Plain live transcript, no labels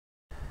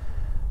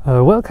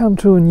Welcome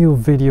to a new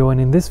video, and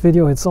in this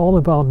video it's all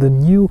about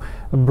the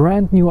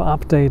brand new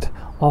update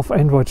of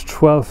Android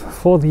 12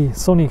 for the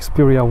Sony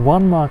Xperia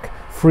 1 Mark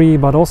III,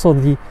 but also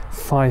the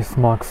 5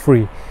 Mark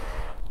III.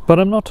 But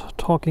I'm not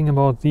talking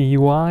about the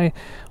UI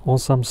or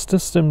some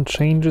system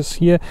changes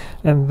here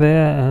and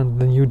there and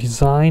the new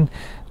design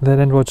that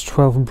Android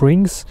 12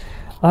 brings.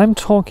 I'm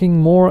talking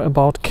more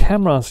about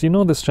cameras. You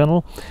know, this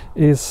channel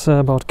is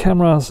about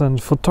cameras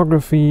and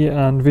photography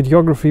and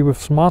videography with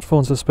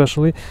smartphones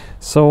especially.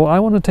 So I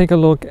want to take a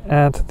look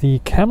at the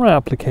camera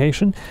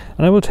application,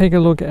 and I will take a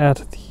look at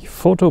the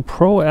Photo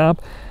Pro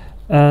app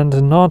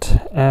and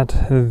not at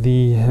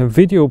the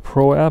Video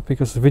Pro app,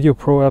 because the Video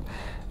Pro app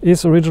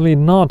is originally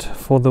not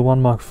for the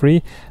 1 Mark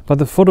III, but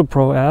the Photo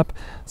Pro app.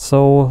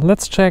 So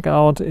let's check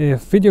out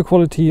if video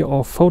quality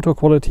or photo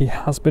quality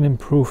has been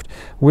improved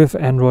with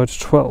Android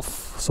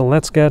 12. So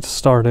let's get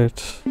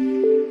started.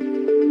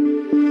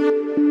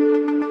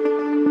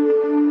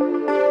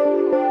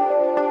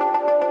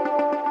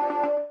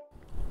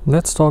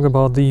 Let's talk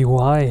about the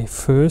UI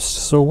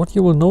first. So what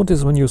you will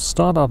notice when you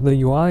start up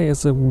the UI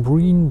is a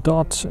green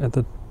dot at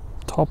the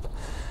top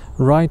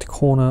right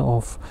corner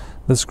of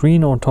the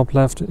screen, or top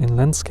left in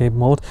landscape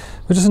mode,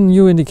 which is a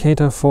new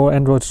indicator for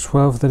Android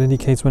 12 that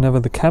indicates whenever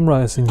the camera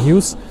is in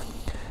use.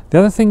 The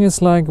other thing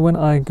is, like, when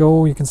I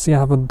go, you can see I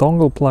have a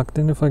dongle plugged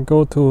in. If I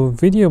go to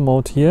video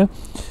mode here,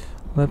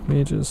 let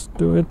me just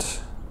do it,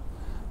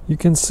 you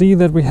can see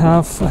that we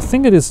have, I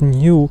think it is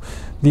new,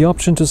 the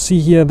option to see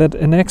here that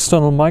an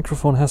external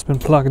microphone has been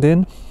plugged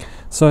in.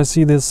 So I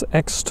see this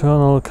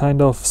external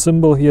kind of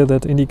symbol here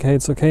that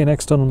indicates, okay, an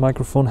external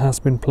microphone has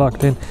been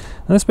plugged in.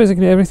 And that's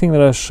basically everything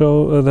that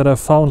I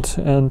found.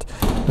 And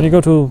when you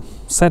go to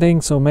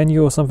settings or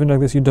menu or something like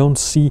this, you don't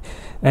see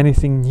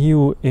anything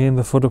new in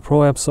the Photo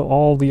Pro app. So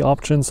all the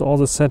options, all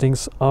the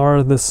settings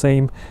are the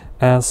same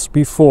as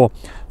before.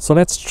 So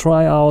let's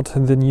try out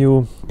the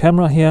new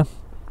camera here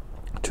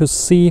to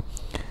see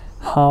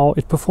how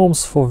it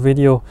performs for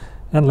video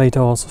and later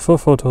also for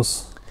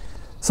photos.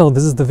 So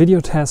this is the video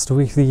test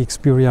with the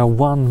Xperia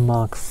 1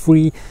 Mark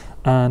III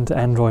and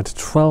Android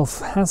 12.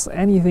 Has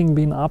anything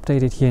been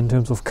updated here in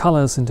terms of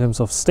colors, in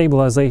terms of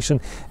stabilization?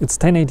 It's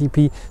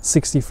 1080p,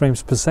 60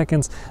 frames per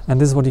second,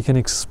 and this is what you can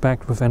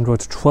expect with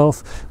Android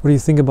 12. What do you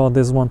think about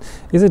this one?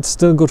 Is it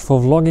still good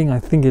for vlogging? I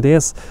think it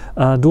is.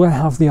 Do I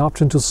have the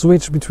option to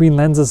switch between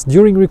lenses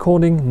during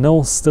recording?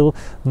 No, still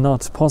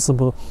not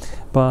possible.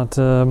 But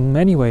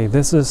anyway,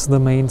 this is the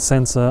main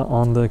sensor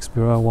on the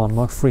Xperia 1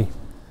 Mark III.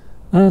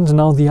 And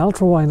now the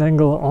ultra-wide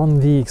angle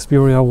on the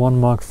Xperia 1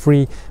 Mark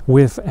III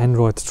with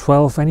Android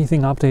 12.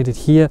 Anything updated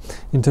here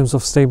in terms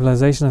of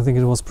stabilization? I think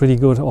it was pretty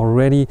good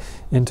already.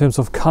 In terms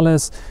of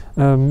colors,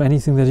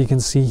 anything that you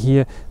can see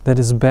here that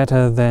is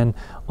better than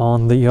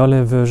on the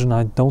earlier version?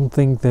 I don't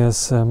think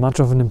there's much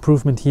of an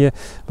improvement here,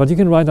 but you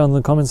can write down in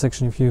the comment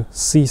section if you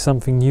see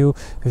something new,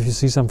 if you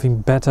see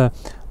something better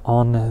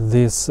on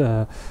this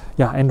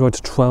Android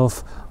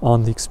 12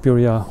 on the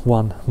Xperia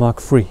 1 Mark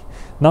III.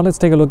 Now let's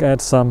take a look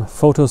at some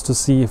photos to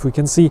see if we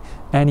can see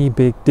any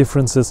big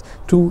differences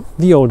to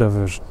the older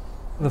version.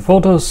 The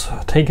photos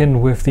taken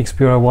with the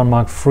Xperia 1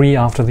 Mark III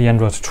after the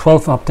Android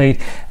 12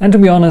 update, and to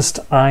be honest,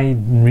 I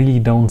really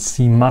don't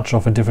see much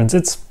of a difference.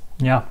 It's,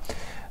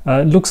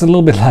 it looks a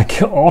little bit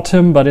like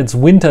autumn, but it's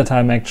winter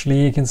time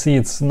actually. You can see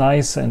it's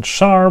nice and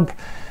sharp,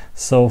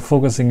 so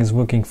focusing is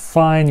working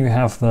fine. You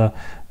have the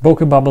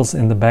bokeh bubbles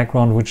in the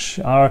background, which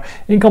are,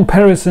 in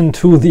comparison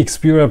to the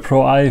Xperia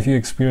Pro I, if you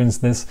experience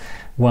this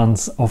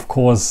ones, of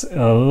course,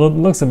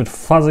 looks a bit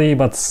fuzzy,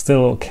 but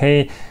still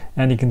okay.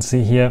 And you can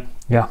see here,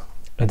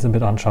 it's a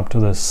bit unsharp to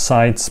the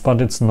sides,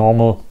 but it's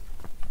normal.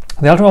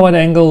 The ultra-wide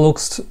angle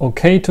looks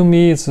okay to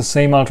me. It's the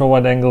same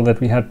ultra-wide angle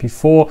that we had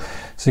before,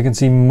 so you can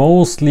see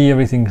mostly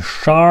everything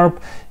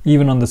sharp,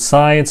 even on the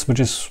sides, which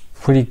is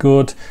pretty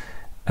good.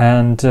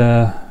 And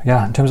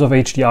in terms of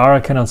HDR, I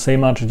cannot say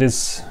much. It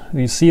is,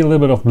 you see a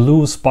little bit of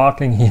blue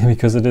sparkling here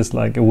because it is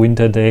like a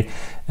winter day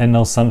and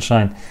no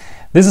sunshine.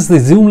 This is the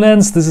zoom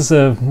lens. This is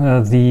the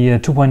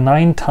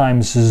 2.9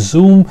 times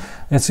zoom.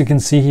 As you can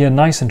see here,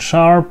 nice and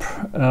sharp.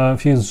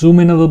 If you zoom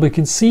in a little bit, you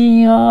can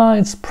see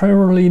it's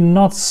probably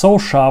not so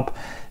sharp.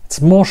 It's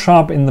more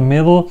sharp in the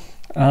middle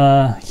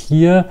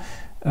here.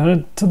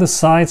 To the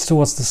sides,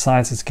 towards the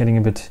sides, it's getting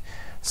a bit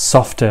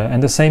softer.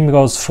 And the same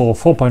goes for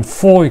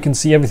 4.4. You can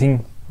see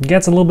everything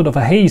gets a little bit of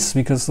a haze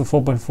because the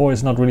 4.4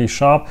 is not really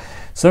sharp.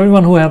 So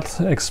everyone who had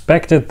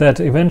expected that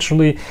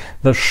eventually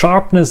the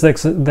sharpness that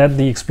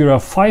the Xperia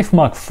 5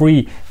 Mark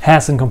III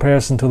has in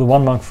comparison to the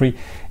 1 Mark III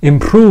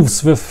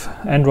improves with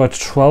Android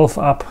 12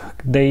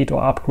 update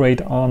or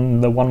upgrade on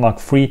the 1 Mark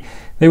III,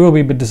 they will be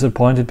a bit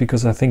disappointed,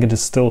 because I think it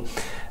is still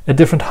a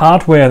different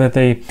hardware that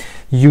they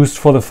used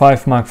for the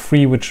 5 Mark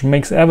III, which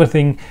makes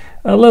everything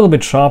a little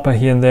bit sharper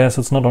here and there. So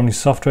it's not only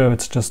software,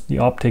 it's just the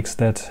optics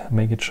that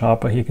make it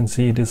sharper. Here you can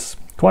see it is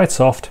quite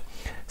soft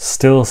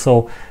still,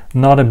 so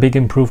not a big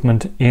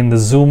improvement in the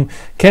zoom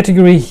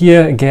category.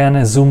 Here again,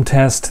 a zoom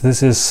test.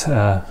 This is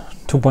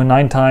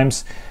 2.9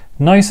 times,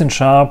 nice and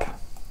sharp,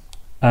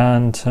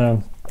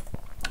 and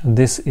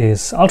this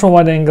is ultra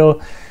wide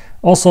angle.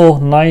 Also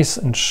nice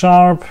and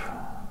sharp,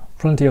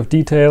 plenty of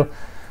detail,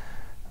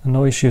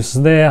 no issues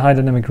there. High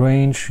dynamic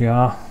range,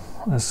 yeah,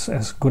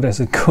 as good as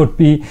it could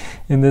be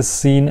in this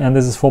scene. And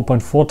this is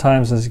 4.4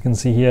 times, as you can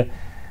see here.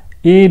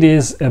 It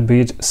is a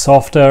bit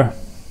softer,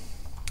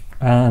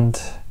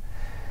 and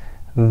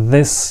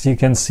this you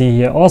can see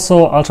here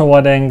also ultra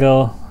wide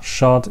angle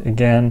shot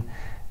again,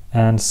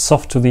 and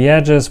soft to the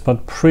edges,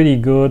 but pretty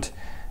good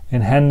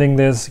in handling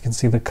this. You can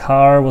see the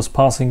car was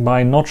passing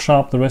by, not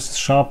sharp. The rest is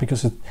sharp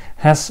because it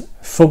has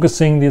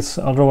focusing this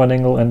ultra wide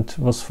angle and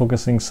was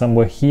focusing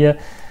somewhere here.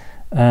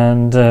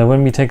 And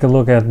when we take a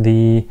look at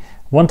the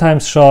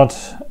 1x shot,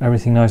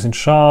 everything nice and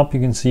sharp. You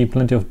can see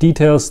plenty of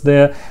details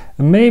there.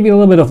 Maybe a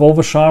little bit of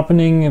over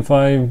sharpening, if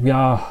I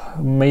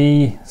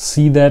may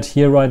see that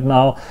here right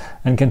now,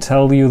 and can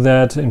tell you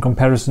that in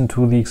comparison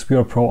to the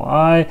Xperia Pro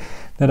I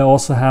that I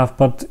also have.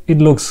 But it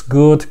looks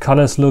good,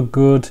 colors look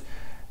good,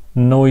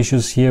 no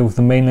issues here with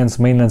the main lens.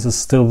 Main lens is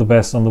still the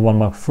best on the 1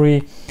 Mark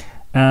III,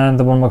 and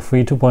the 1 Mark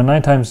III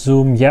 2.9 times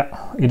zoom,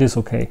 yeah, it is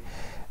okay.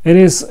 It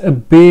is a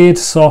bit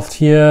soft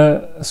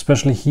here,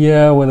 especially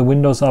here where the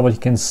windows are, but you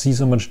can see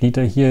so much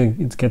detail here.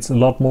 It gets a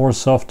lot more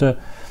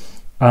softer,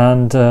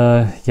 and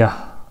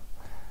yeah,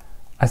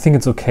 I think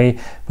it's okay,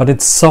 but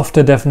it's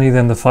softer definitely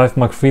than the 5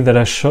 Mark III that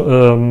I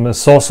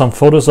saw some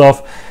photos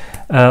of,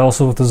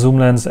 also with the zoom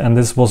lens, and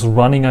this was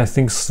running, I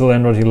think, still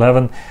Android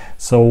 11,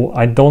 so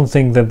I don't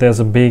think that there's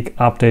a big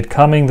update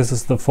coming. This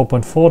is the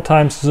 4.4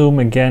 times zoom.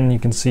 Again, you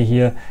can see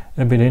here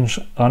a bit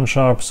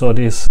unsharp, so it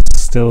is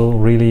still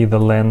really the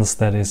lens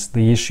that is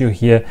the issue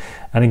here.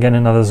 And again,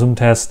 another zoom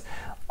test.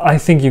 I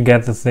think you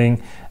get the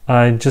thing.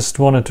 I just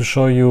wanted to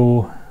show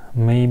you,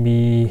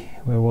 maybe,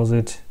 where was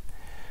it?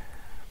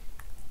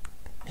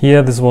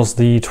 Here, this was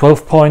the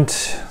 12 point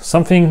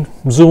something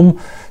zoom.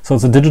 So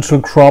it's a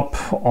digital crop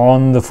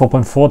on the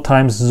 4.4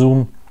 times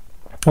zoom.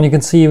 And you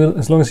can see,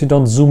 as long as you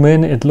don't zoom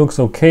in, it looks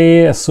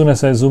okay. As soon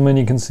as I zoom in,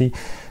 you can see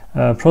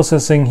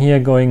processing here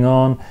going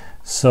on.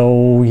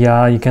 So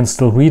yeah, you can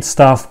still read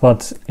stuff,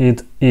 but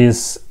it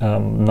is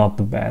not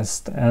the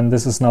best. And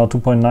this is now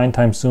 2.9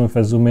 times zoom. If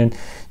I zoom in,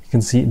 you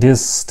can see it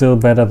is still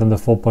better than the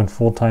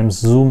 4.4 times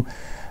zoom.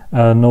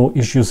 No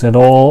issues at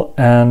all.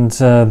 And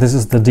this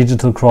is the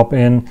digital crop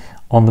in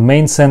on the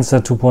main sensor,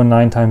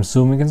 2.9 times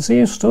zoom. You can see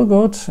it's still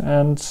good,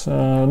 and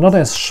not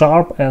as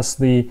sharp as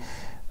the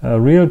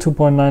real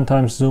 2.9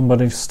 times zoom,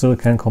 but it still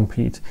can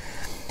compete.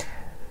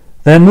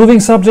 Then moving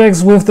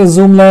subjects with the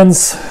zoom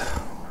lens,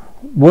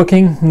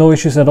 working, no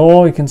issues at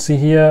all. You can see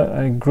here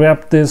I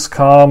grabbed this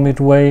car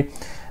midway.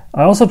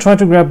 I also tried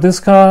to grab this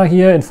car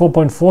here in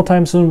 4.4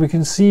 times zoom. We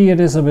can see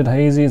it is a bit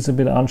hazy, it's a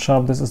bit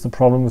unsharp. This is the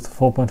problem with the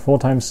 4.4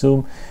 times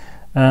zoom.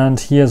 And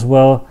here as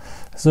well,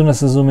 as soon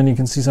as I zoom in, you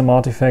can see some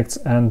artifacts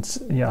and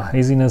yeah,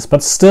 haziness,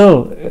 but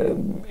still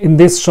in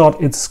this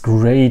shot it's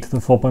great, the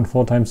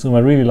 4.4 times zoom. I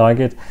really like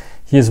it.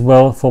 Here as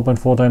well,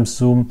 4.4 times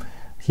zoom.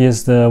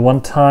 Here's the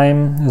 1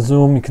 time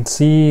zoom. You can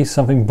see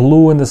something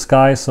blue in the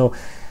sky, so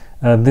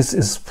this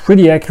is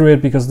pretty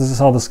accurate because this is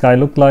how the sky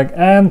looked like.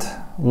 And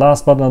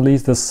last but not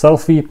least, the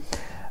selfie.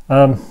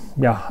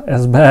 Yeah,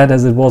 as bad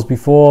as it was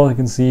before. You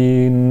can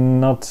see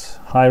not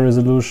high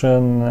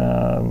resolution,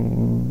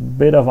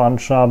 bit of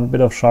unsharp,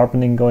 bit of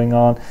sharpening going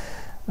on.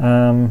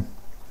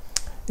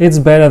 It's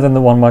better than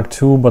the 1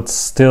 Mark II, but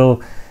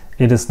still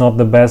it is not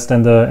the best,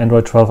 and the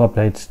Android 12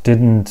 update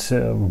didn't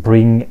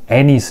bring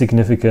any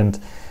significant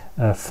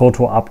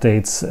photo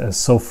updates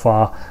so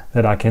far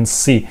that I can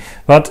see.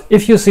 But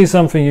if you see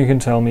something, you can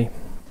tell me.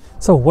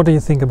 So what do you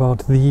think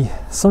about the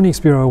Sony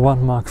Xperia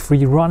 1 Mark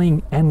III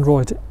running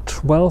Android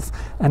 12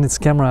 and its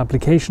camera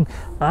application?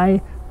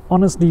 I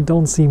honestly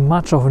don't see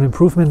much of an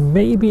improvement,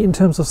 maybe in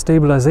terms of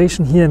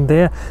stabilization here and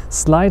there,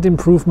 slight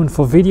improvement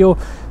for video,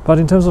 but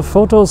in terms of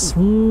photos,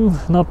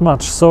 not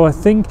much. So I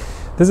think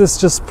this is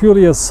just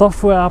purely a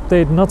software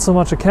update, not so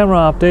much a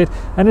camera update,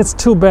 and it's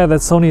too bad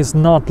that Sony is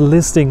not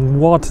listing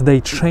what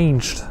they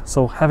changed.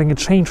 So having a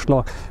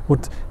changelog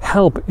would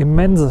help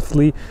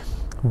immensely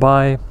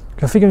by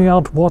figuring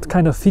out what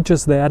kind of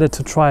features they added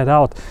to try it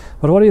out.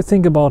 But what do you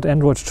think about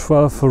Android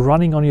 12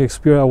 running on your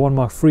Xperia 1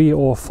 Mark III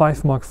or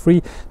 5 Mark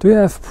III? Do you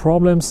have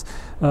problems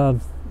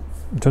in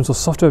terms of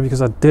software?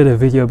 Because I did a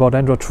video about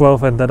Android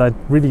 12 and that I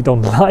really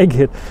don't like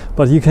it.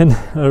 But you can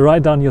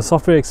write down your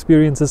software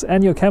experiences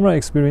and your camera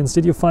experience.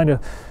 Did you find a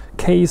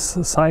case,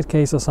 a side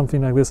case or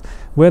something like this,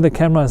 where the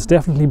camera is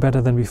definitely better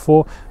than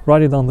before?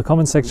 Write it down in the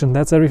comment section.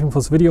 That's everything for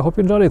this video. Hope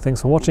you enjoyed it.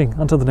 Thanks for watching.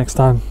 Until the next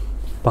time.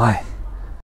 Bye.